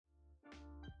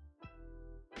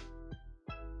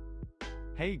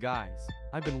Hey guys,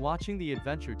 I've been watching the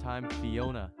Adventure Time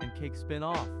Fiona and Cake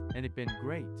spin-off, and it's been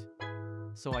great.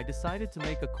 So I decided to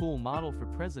make a cool model for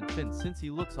present Finn since he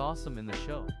looks awesome in the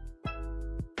show.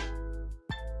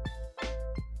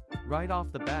 Right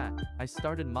off the bat, I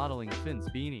started modeling Finn's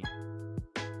beanie.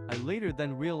 I later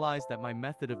then realized that my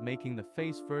method of making the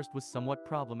face first was somewhat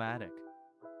problematic.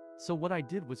 So what I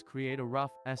did was create a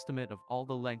rough estimate of all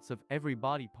the lengths of every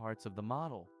body parts of the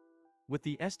model. With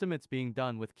the estimates being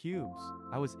done with cubes,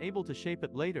 I was able to shape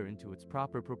it later into its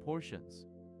proper proportions.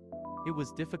 It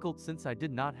was difficult since I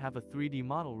did not have a 3D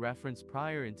model reference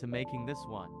prior into making this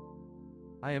one.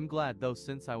 I am glad though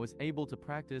since I was able to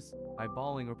practice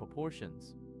eyeballing or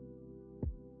proportions.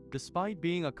 Despite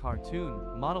being a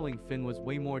cartoon, modeling Finn was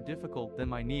way more difficult than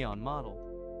my neon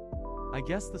model. I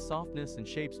guess the softness and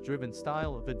shapes-driven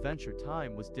style of Adventure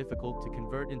Time was difficult to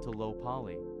convert into low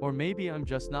poly. Or maybe I'm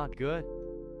just not good.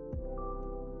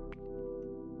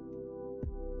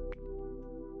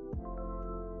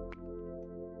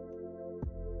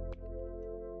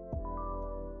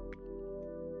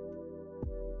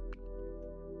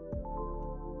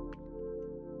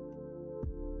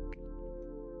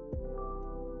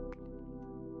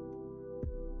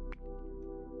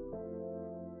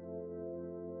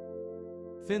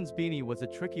 Finn's beanie was a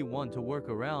tricky one to work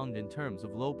around in terms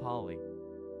of low poly.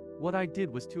 What I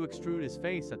did was to extrude his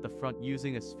face at the front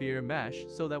using a sphere mesh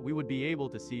so that we would be able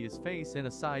to see his face in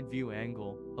a side view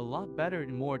angle, a lot better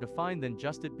and more defined than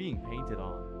just it being painted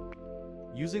on.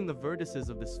 Using the vertices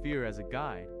of the sphere as a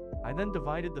guide, I then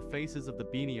divided the faces of the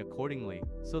beanie accordingly,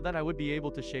 so that I would be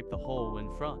able to shape the whole in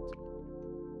front.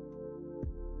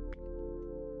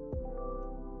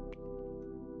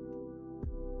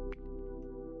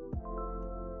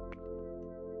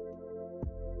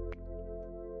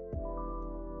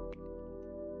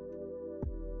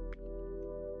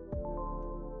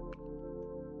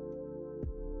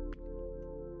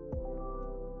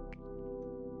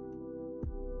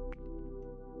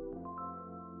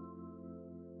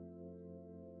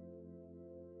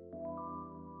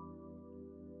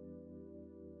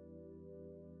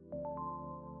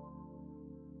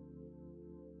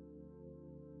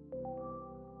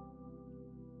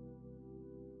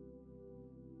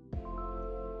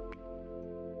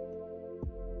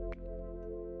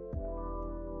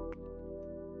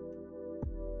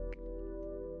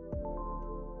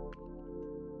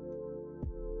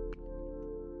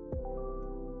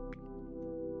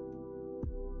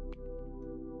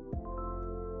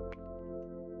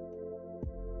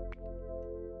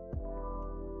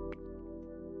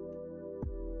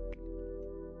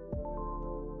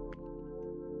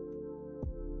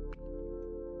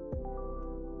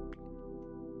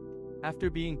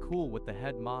 After being cool with the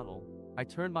head model, I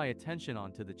turned my attention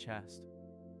onto the chest.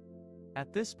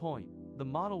 At this point, the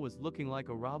model was looking like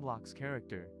a Roblox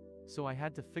character, so I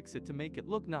had to fix it to make it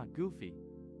look not goofy.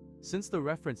 Since the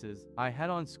references I had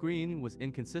on screen was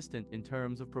inconsistent in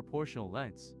terms of proportional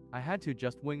lengths, I had to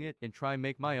just wing it and try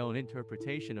make my own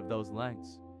interpretation of those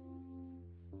lengths.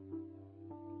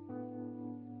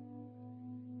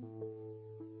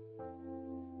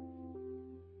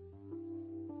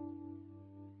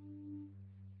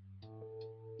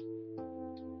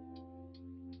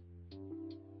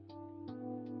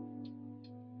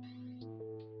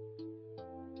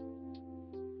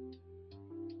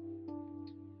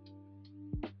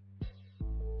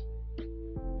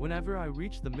 Whenever I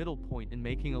reached the middle point in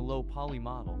making a low poly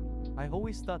model, I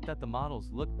always thought that the models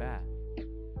look bad.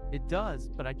 It does,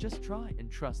 but I just try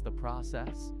and trust the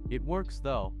process. It works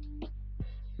though.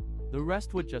 The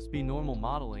rest would just be normal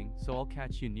modeling, so I'll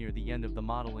catch you near the end of the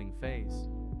modeling phase.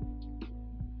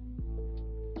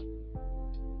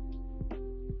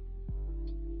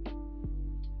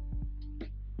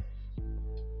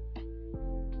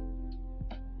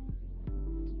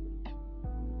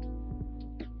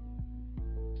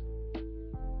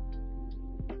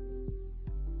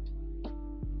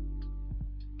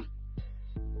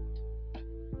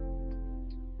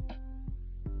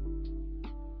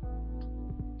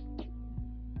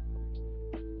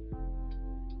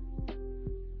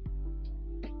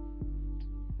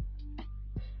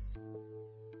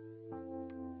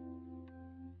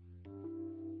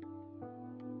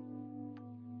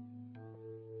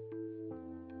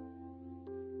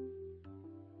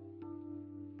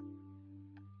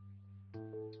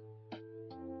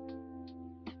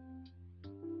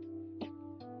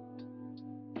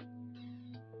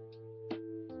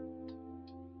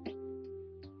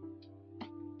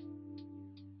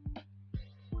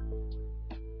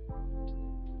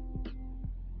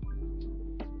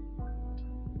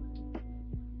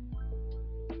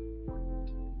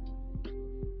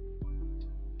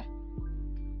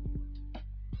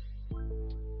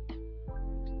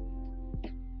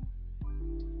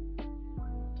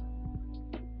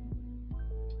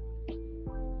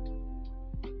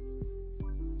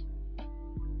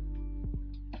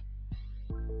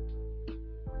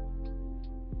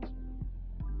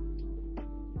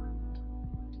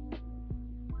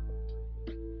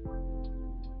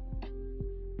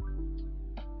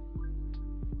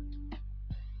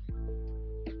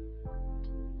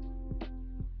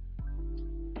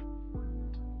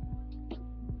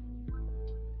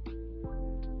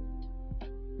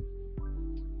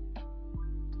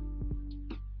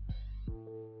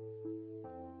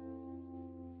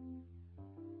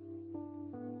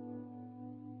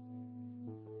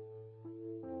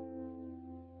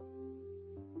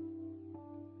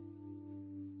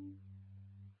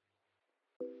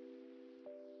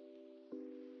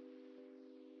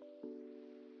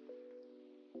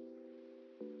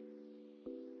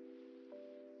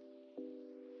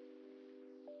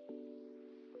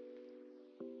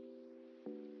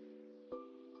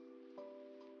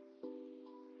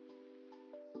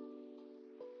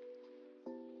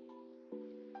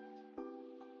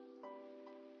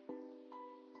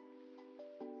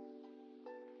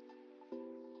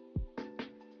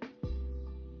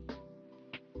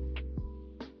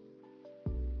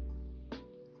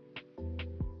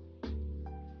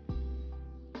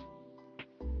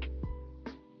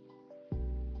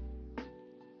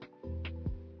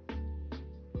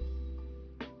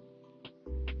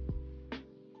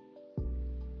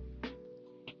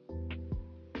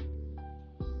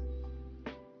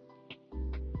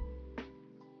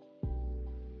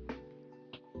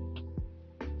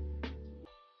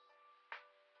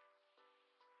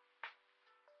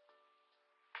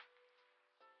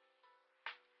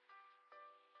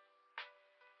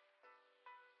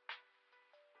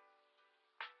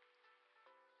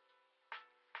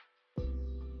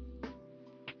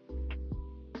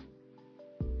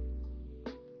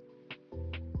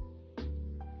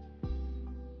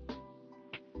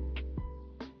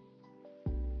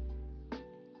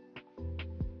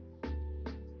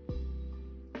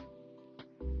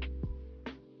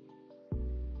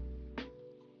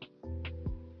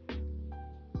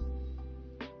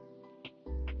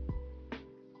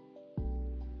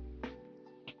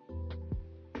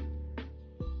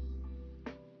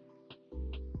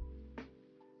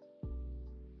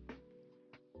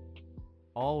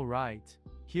 Alright.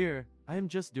 Here, I am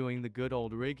just doing the good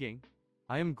old rigging.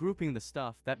 I am grouping the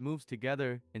stuff that moves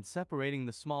together and separating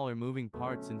the smaller moving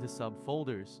parts into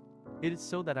subfolders. It is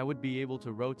so that I would be able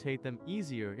to rotate them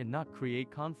easier and not create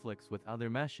conflicts with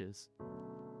other meshes.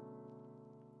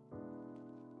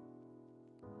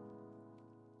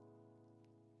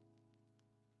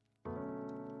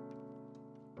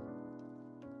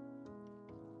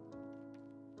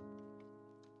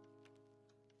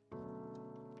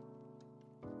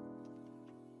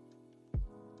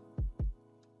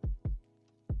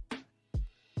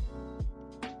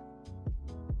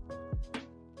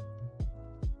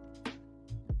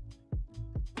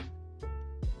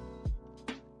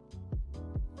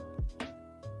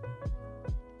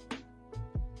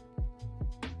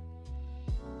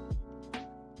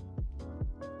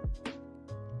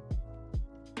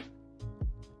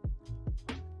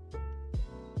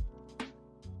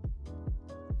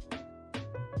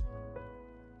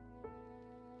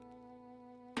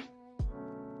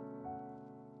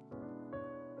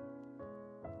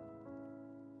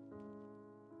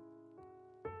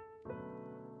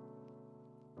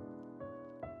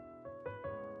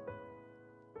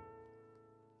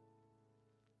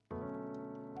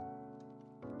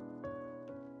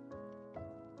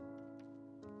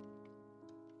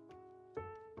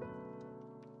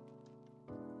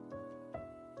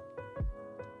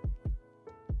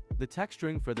 The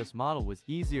texturing for this model was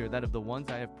easier than of the ones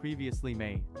I have previously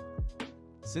made.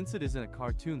 Since it is in a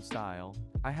cartoon style,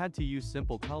 I had to use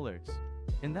simple colors.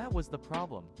 And that was the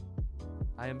problem.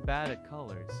 I am bad at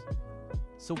colors.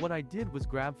 So what I did was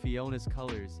grab Fiona's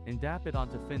colors and dap it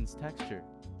onto Finn's texture.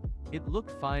 It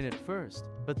looked fine at first,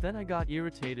 but then I got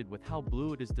irritated with how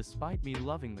blue it is despite me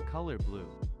loving the color blue.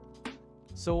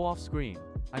 So off screen,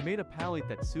 I made a palette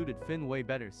that suited Finn way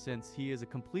better since he is a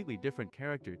completely different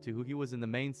character to who he was in the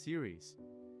main series.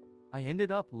 I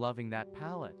ended up loving that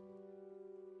palette.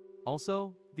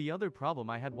 Also, the other problem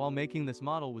I had while making this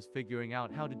model was figuring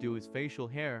out how to do his facial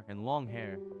hair and long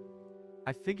hair.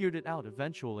 I figured it out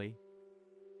eventually.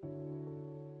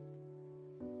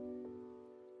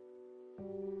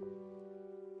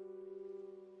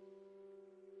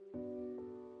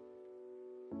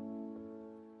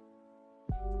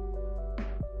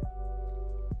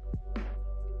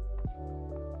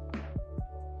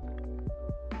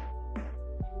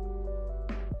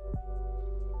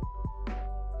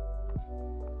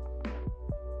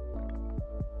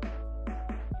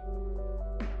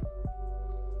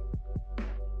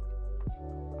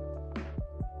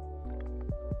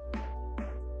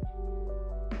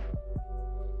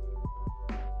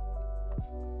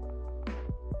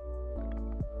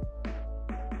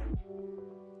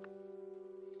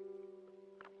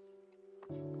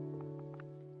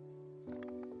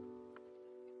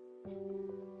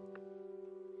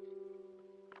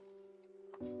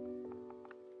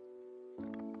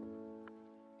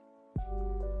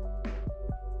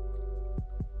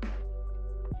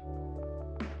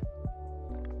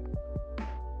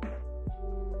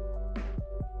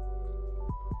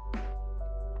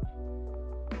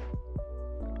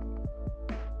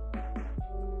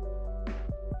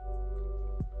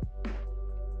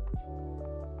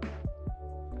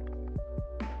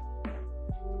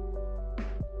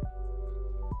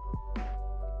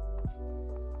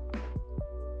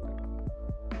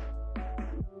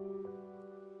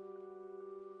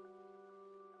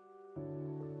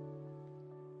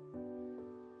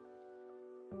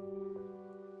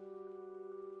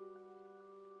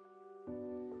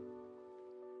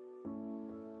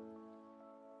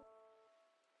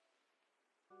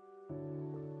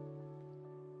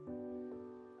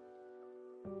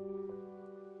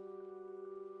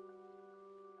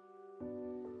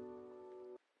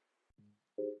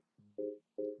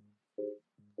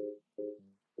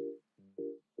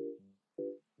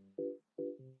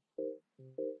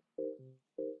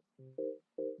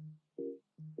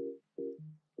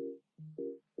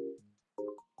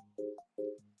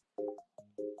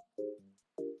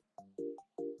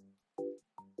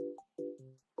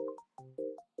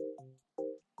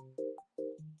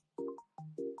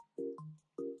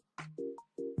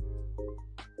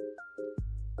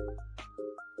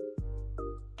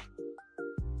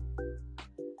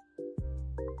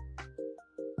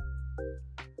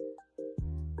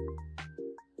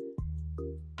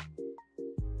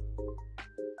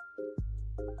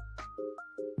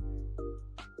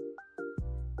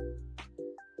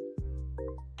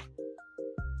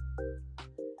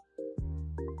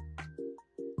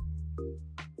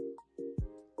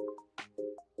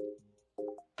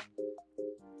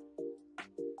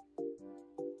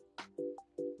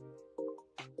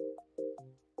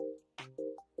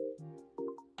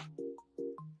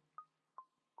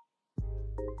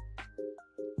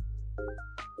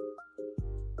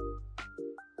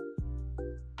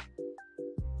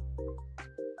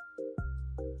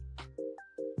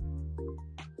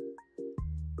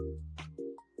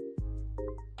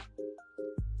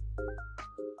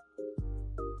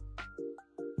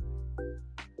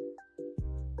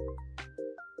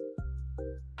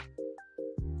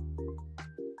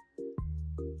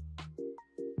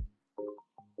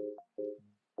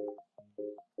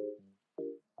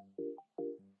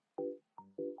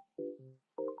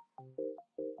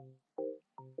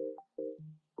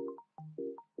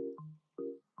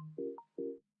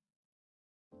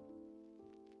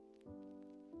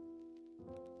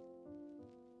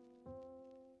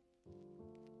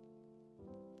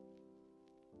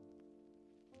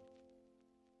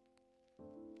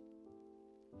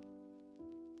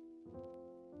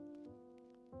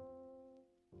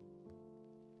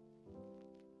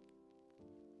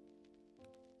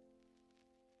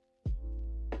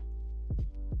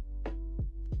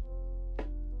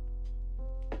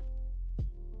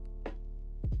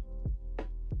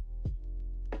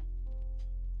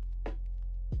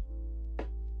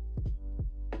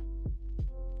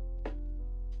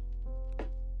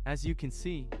 As you can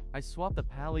see, I swapped the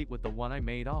palette with the one I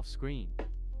made off screen.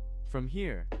 From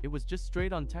here, it was just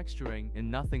straight on texturing and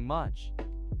nothing much.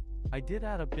 I did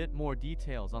add a bit more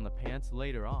details on the pants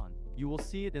later on. You will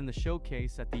see it in the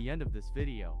showcase at the end of this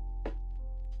video.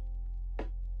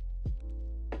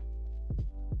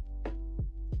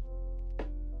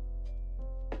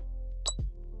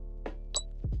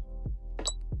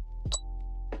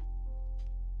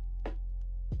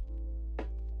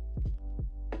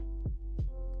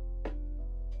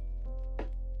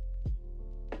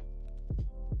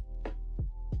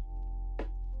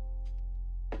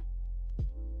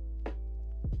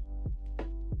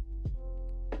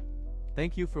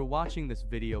 Thank you for watching this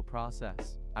video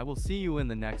process. I will see you in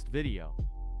the next video.